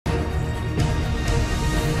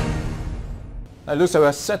It looks like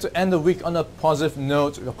we're set to end the week on a positive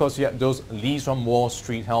note. Of course, we had those leads from Wall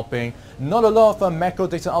Street helping. Not a lot of macro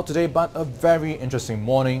data out today, but a very interesting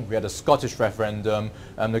morning. We had a Scottish referendum.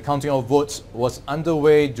 The counting of votes was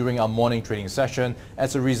underway during our morning trading session.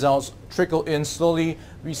 As the results trickled in slowly,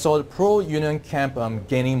 we saw the pro-union camp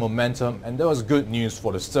gaining momentum, and that was good news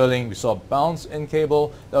for the sterling. We saw a bounce in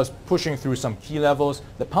cable that was pushing through some key levels.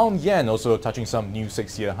 The pound-yen also touching some new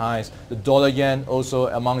 6-year highs. The dollar-yen also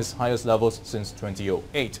among its highest levels since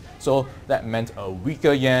 2008. So that meant a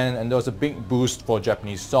weaker yen, and there was a big boost for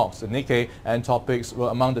Japanese stocks. The Nikkei and Topics were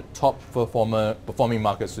among the top performing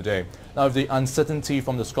markets today. Now, with the uncertainty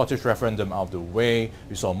from the Scottish referendum out of the way,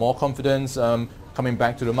 we saw more confidence coming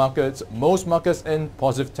back to the markets. Most markets in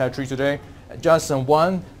positive territory today. Just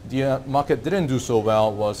one, the market didn't do so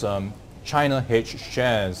well, was China H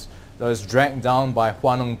shares. That was dragged down by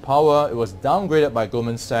Huaneng Power. It was downgraded by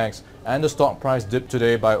Goldman Sachs, and the stock price dipped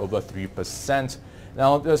today by over 3%.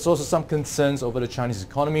 Now, there's also some concerns over the Chinese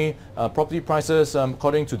economy. Property prices,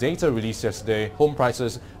 according to data released yesterday, home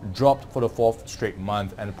prices dropped for the 4th straight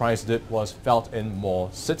month, and the price dip was felt in more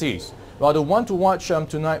cities. Well, the one to watch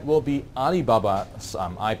tonight will be Alibaba's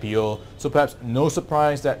IPO. So perhaps no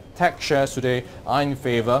surprise that tech shares today are in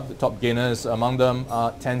favor. The top gainers among them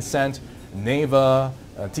are Tencent, Naver,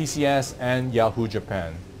 TCS and Yahoo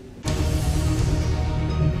Japan.